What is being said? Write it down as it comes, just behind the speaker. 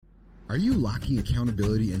Are you lacking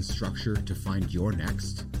accountability and structure to find your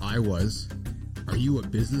next? I was. Are you a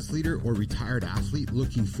business leader or retired athlete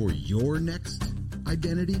looking for your next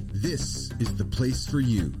identity? This is the place for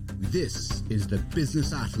you. This is the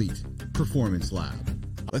Business Athlete Performance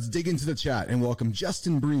Lab. Let's dig into the chat and welcome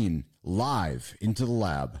Justin Breen live into the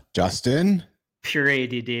lab. Justin? Pure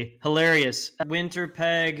ADD. Hilarious. Winter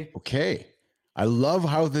peg. Okay. I love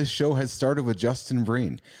how this show has started with Justin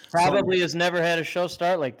Breen. Probably has never had a show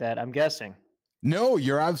start like that, I'm guessing. No,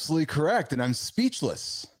 you're absolutely correct, and I'm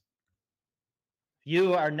speechless.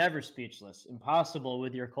 You are never speechless. Impossible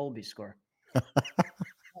with your Colby score.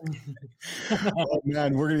 Oh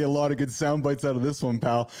man, we're gonna get a lot of good sound bites out of this one,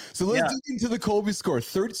 pal. So let's dig into the Colby score.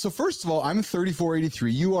 So first of all, I'm 3483.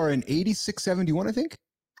 You are an 8671, I think.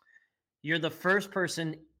 You're the first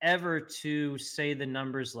person ever to say the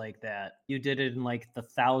numbers like that. You did it in like the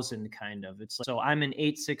 1,000 kind of. It's like, so I'm an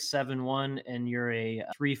 8671 and you're a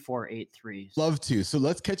 3483. Love to. So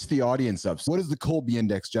let's catch the audience up. So what is the Colby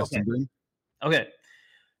index, Justin Breen? Okay.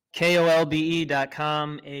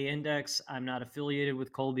 KOLBE.com, A index. I'm not affiliated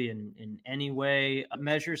with Colby in any way. It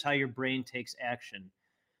measures how your brain takes action.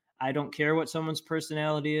 I don't care what someone's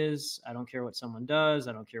personality is. I don't care what someone does.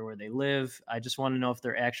 I don't care where they live. I just want to know if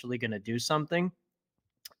they're actually going to do something.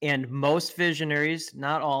 And most visionaries,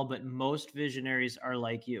 not all, but most visionaries are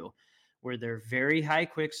like you, where they're very high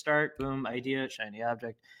quick start, boom, idea, shiny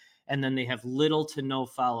object. And then they have little to no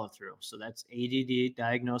follow through. So that's ADD,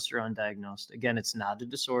 diagnosed or undiagnosed. Again, it's not a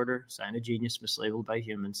disorder, sign of genius, mislabeled by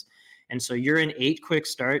humans. And so you're an 8 quick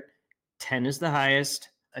start, 10 is the highest.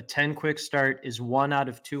 A 10 quick start is 1 out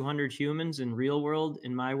of 200 humans in real world.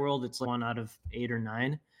 In my world, it's like 1 out of 8 or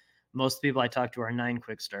 9. Most people I talk to are 9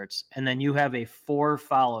 quick starts. And then you have a 4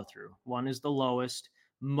 follow through. 1 is the lowest.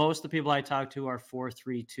 Most of the people I talk to are 4,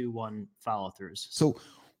 3, 2, 1 follow throughs. So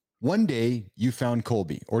one day you found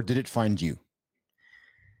Colby, or did it find you?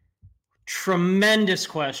 Tremendous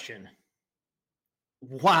question.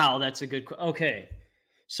 Wow, that's a good question. Okay.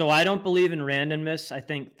 So I don't believe in randomness. I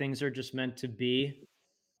think things are just meant to be.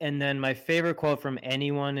 And then my favorite quote from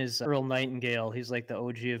anyone is Earl Nightingale. He's like the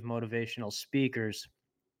OG of motivational speakers.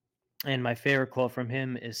 And my favorite quote from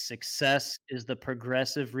him is, "Success is the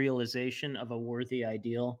progressive realization of a worthy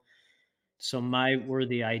ideal." So my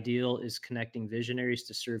worthy ideal is connecting visionaries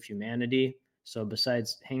to serve humanity. So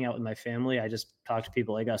besides hang out with my family, I just talk to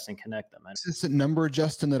people like us and connect them. Is this a number,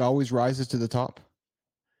 Justin, that always rises to the top?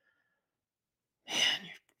 Man,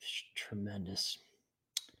 you're tremendous.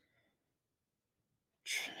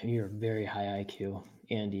 You're very high IQ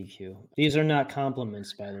and EQ. These are not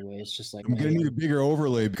compliments, by the way. It's just like, I'm going to need a bigger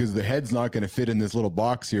overlay because the head's not going to fit in this little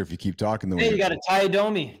box here if you keep talking the way you got a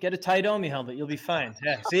tie-domi. Get a tie-domi helmet. You'll be fine.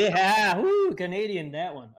 Yeah. See? Woo, Canadian, that one.